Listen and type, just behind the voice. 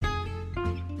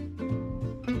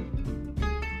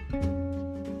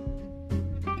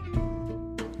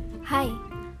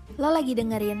Lo lagi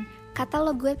dengerin Kata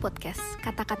Lo Gue Podcast,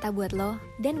 kata-kata buat lo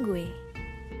dan gue.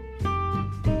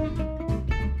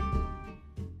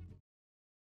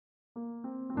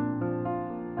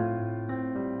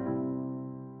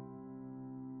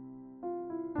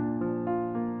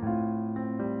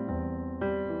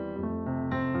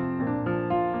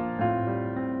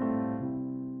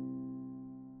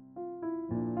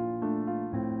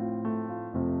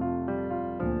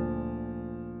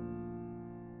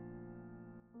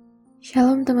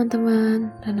 Shalom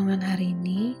teman-teman, renungan hari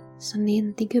ini,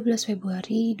 Senin 13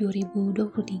 Februari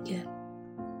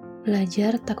 2023.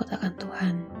 Belajar takut akan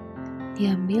Tuhan.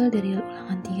 Diambil dari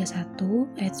Ulangan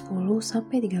 31 ayat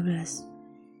 10-13.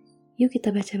 Yuk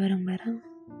kita baca bareng-bareng.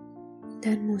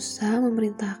 Dan Musa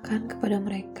memerintahkan kepada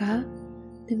mereka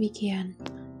demikian,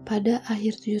 pada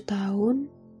akhir 7 tahun,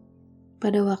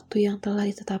 pada waktu yang telah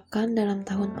ditetapkan dalam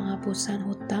tahun penghapusan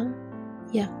hutang,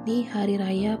 yakni hari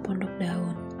raya Pondok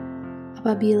Daun.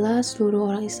 Apabila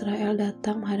seluruh orang Israel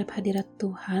datang menghadap hadirat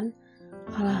Tuhan,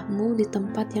 Allahmu di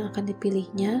tempat yang akan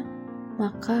dipilihnya,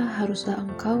 maka haruslah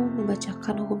engkau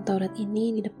membacakan hukum Taurat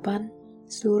ini di depan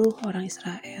seluruh orang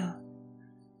Israel.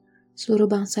 Seluruh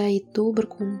bangsa itu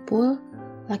berkumpul,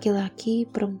 laki-laki,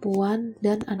 perempuan,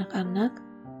 dan anak-anak,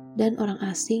 dan orang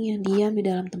asing yang diam di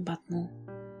dalam tempatmu,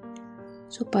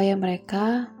 supaya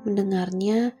mereka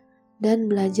mendengarnya dan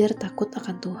belajar takut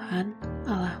akan Tuhan,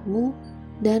 Allahmu,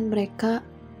 dan mereka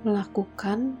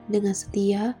melakukan dengan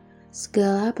setia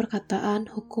segala perkataan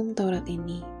hukum Taurat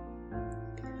ini.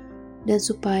 Dan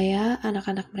supaya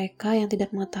anak-anak mereka yang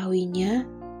tidak mengetahuinya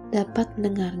dapat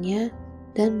mendengarnya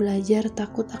dan belajar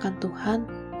takut akan Tuhan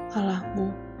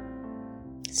Allahmu.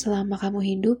 Selama kamu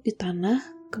hidup di tanah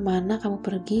kemana kamu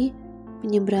pergi,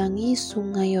 menyeberangi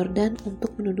sungai Yordan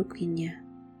untuk mendudukinya.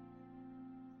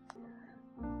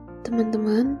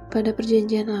 Teman-teman, pada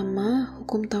perjanjian lama,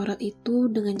 hukum Taurat itu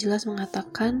dengan jelas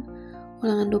mengatakan,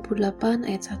 Ulangan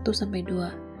 28 ayat 1-2,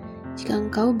 jika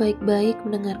engkau baik-baik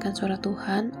mendengarkan suara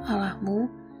Tuhan, Allahmu,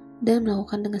 dan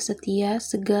melakukan dengan setia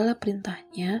segala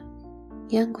perintahnya,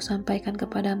 yang kusampaikan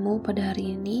kepadamu pada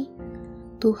hari ini,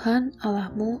 Tuhan,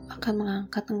 Allahmu, akan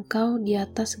mengangkat engkau di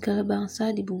atas segala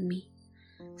bangsa di bumi.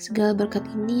 Segala berkat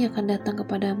ini akan datang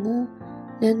kepadamu,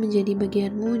 dan menjadi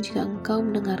bagianmu jika engkau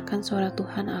mendengarkan suara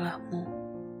Tuhan Allahmu.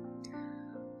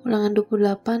 Ulangan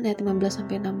 28 ayat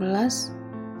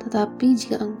 15-16, tetapi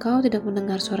jika engkau tidak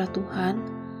mendengar suara Tuhan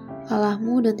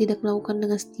Allahmu dan tidak melakukan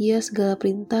dengan setia segala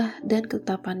perintah dan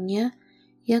ketetapannya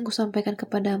yang kusampaikan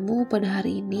kepadamu pada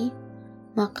hari ini,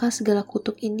 maka segala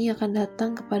kutuk ini akan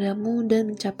datang kepadamu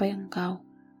dan mencapai engkau.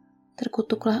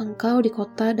 Terkutuklah engkau di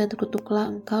kota dan terkutuklah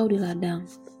engkau di ladang.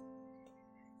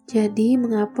 Jadi,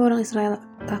 mengapa orang Israel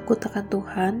takut akan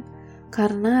Tuhan?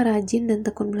 Karena rajin dan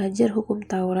tekun belajar hukum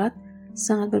Taurat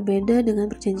sangat berbeda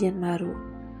dengan perjanjian baru.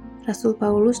 Rasul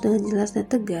Paulus dengan jelas dan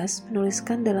tegas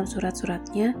menuliskan dalam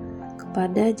surat-suratnya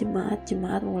kepada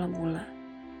jemaat-jemaat mula-mula.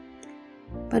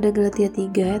 Pada Galatia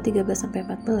 3 ayat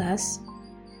 13-14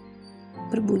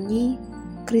 berbunyi,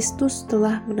 Kristus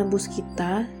telah menebus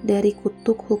kita dari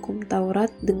kutuk hukum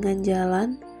Taurat dengan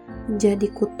jalan menjadi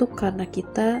kutuk karena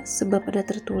kita, sebab ada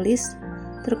tertulis,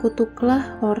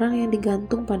 terkutuklah orang yang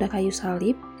digantung pada kayu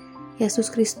salib.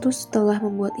 Yesus Kristus telah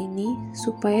membuat ini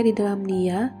supaya di dalam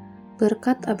Dia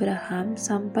berkat Abraham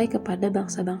sampai kepada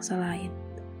bangsa-bangsa lain,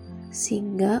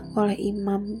 sehingga oleh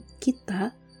iman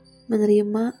kita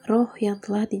menerima roh yang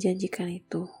telah dijanjikan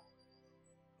itu.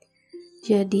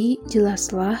 Jadi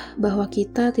jelaslah bahwa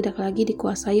kita tidak lagi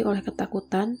dikuasai oleh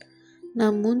ketakutan,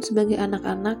 namun sebagai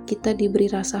anak-anak kita diberi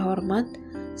rasa hormat,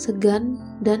 segan,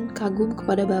 dan kagum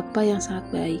kepada Bapa yang sangat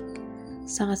baik,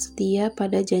 sangat setia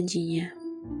pada janjinya.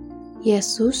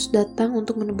 Yesus datang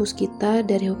untuk menebus kita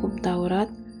dari hukum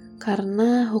Taurat,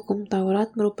 karena hukum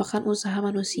Taurat merupakan usaha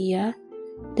manusia,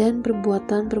 dan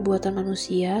perbuatan-perbuatan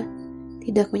manusia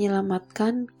tidak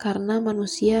menyelamatkan karena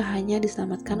manusia hanya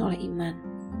diselamatkan oleh iman.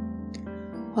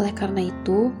 Oleh karena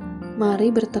itu,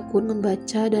 mari bertekun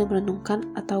membaca dan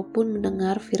merenungkan ataupun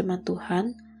mendengar firman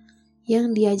Tuhan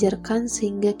yang diajarkan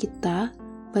sehingga kita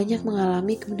banyak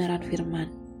mengalami kebenaran firman.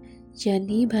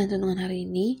 Jadi bahan renungan hari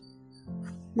ini,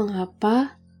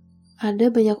 mengapa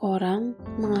ada banyak orang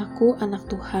mengaku anak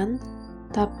Tuhan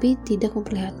tapi tidak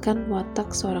memperlihatkan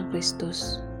watak seorang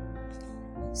Kristus.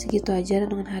 Segitu aja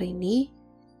renungan hari ini.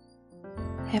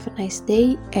 Have a nice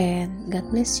day and God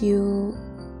bless you.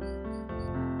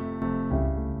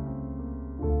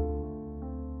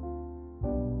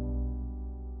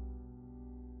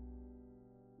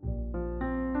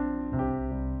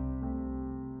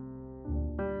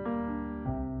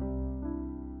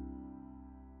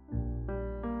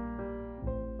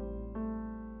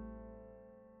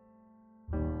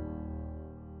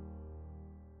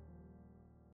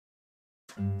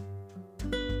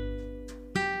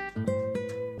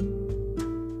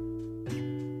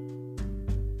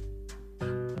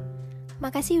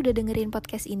 Makasih udah dengerin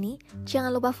podcast ini. Jangan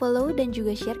lupa follow dan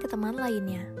juga share ke teman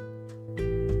lainnya.